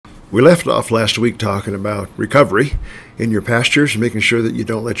We left off last week talking about recovery in your pastures, making sure that you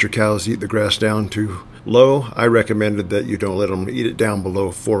don't let your cows eat the grass down too low. I recommended that you don't let them eat it down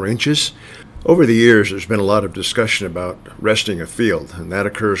below 4 inches. Over the years, there's been a lot of discussion about resting a field, and that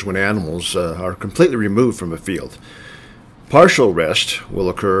occurs when animals are completely removed from a field. Partial rest will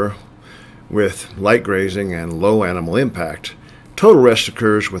occur with light grazing and low animal impact. Total rest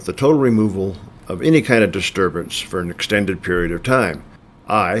occurs with the total removal of any kind of disturbance for an extended period of time.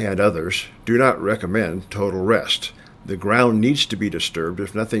 I and others do not recommend total rest. The ground needs to be disturbed.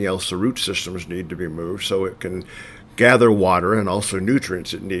 If nothing else, the root systems need to be moved so it can gather water and also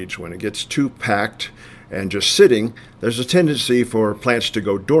nutrients it needs. When it gets too packed and just sitting, there's a tendency for plants to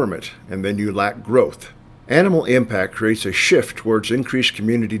go dormant, and then you lack growth. Animal impact creates a shift towards increased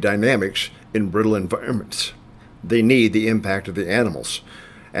community dynamics in brittle environments. They need the impact of the animals.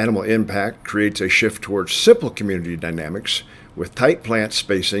 Animal impact creates a shift towards simple community dynamics with tight plant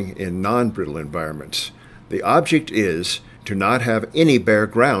spacing in non-brittle environments. The object is to not have any bare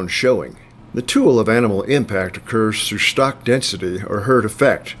ground showing. The tool of animal impact occurs through stock density or herd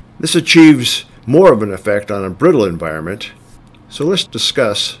effect. This achieves more of an effect on a brittle environment. So let's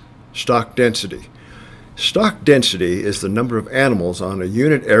discuss stock density. Stock density is the number of animals on a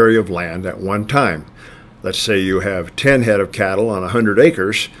unit area of land at one time. Let's say you have 10 head of cattle on 100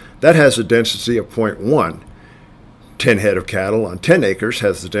 acres. That has a density of 0.1. 10 head of cattle on 10 acres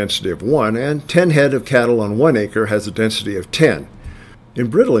has the density of 1, and 10 head of cattle on 1 acre has a density of 10.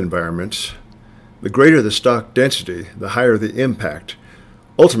 In brittle environments, the greater the stock density, the higher the impact.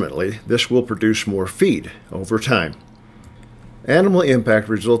 Ultimately, this will produce more feed over time. Animal impact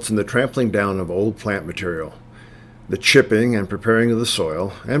results in the trampling down of old plant material, the chipping and preparing of the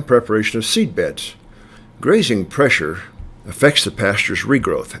soil, and preparation of seed beds. Grazing pressure affects the pasture's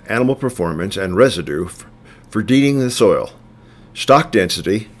regrowth, animal performance, and residue for deeding the soil. Stock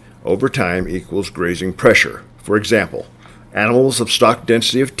density over time equals grazing pressure. For example, animals of stock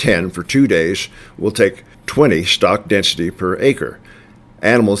density of 10 for 2 days will take 20 stock density per acre.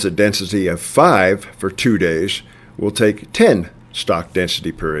 Animals at density of 5 for 2 days will take 10 stock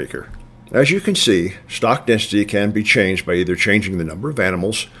density per acre. As you can see, stock density can be changed by either changing the number of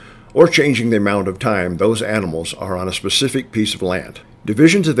animals or changing the amount of time those animals are on a specific piece of land.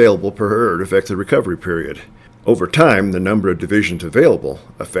 Divisions available per herd affect the recovery period. Over time, the number of divisions available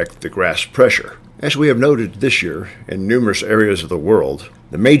affect the grass pressure. As we have noted this year in numerous areas of the world,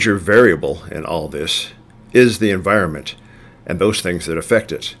 the major variable in all this is the environment and those things that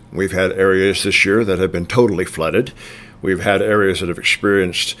affect it. We've had areas this year that have been totally flooded. We've had areas that have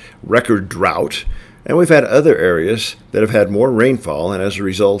experienced record drought. And we've had other areas that have had more rainfall and as a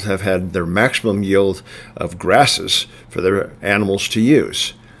result have had their maximum yield of grasses for their animals to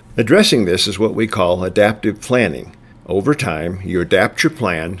use. Addressing this is what we call adaptive planning. Over time, you adapt your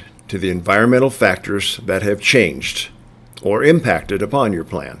plan to the environmental factors that have changed or impacted upon your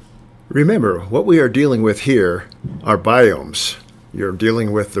plan. Remember, what we are dealing with here are biomes. You're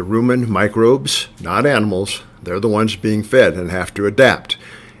dealing with the rumen microbes, not animals. They're the ones being fed and have to adapt.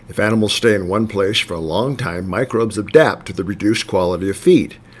 If animals stay in one place for a long time, microbes adapt to the reduced quality of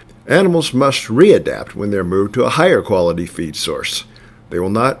feed. Animals must readapt when they're moved to a higher quality feed source. They will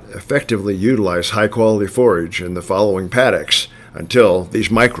not effectively utilize high quality forage in the following paddocks until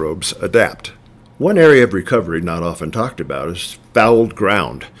these microbes adapt. One area of recovery not often talked about is fouled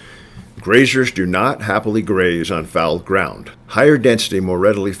ground. Grazers do not happily graze on fouled ground. Higher density more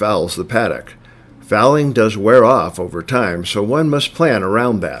readily fouls the paddock. Fouling does wear off over time, so one must plan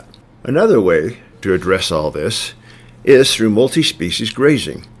around that. Another way to address all this is through multi-species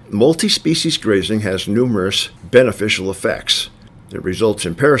grazing. Multi-species grazing has numerous beneficial effects. It results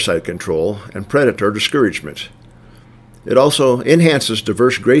in parasite control and predator discouragement. It also enhances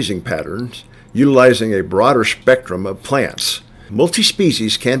diverse grazing patterns, utilizing a broader spectrum of plants.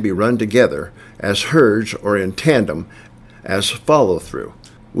 Multi-species can be run together as herds or in tandem as follow-through.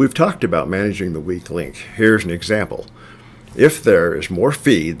 We've talked about managing the weak link. Here's an example. If there is more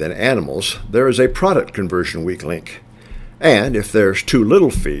feed than animals, there is a product conversion weak link. And if there's too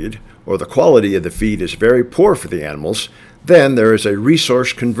little feed, or the quality of the feed is very poor for the animals, then there is a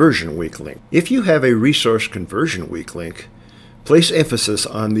resource conversion weak link. If you have a resource conversion weak link, place emphasis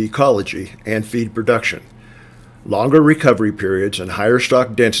on the ecology and feed production. Longer recovery periods and higher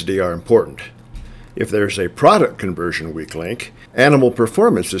stock density are important. If there's a product conversion weak link, animal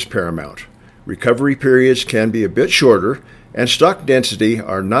performance is paramount. Recovery periods can be a bit shorter, and stock density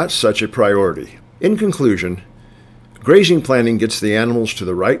are not such a priority. In conclusion, grazing planning gets the animals to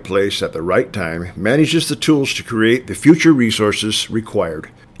the right place at the right time, manages the tools to create the future resources required.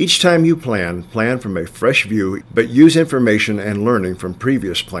 Each time you plan from a fresh view, but use information and learning from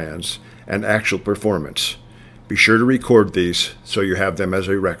previous plans and actual performance. Be sure to record these so you have them as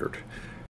a record.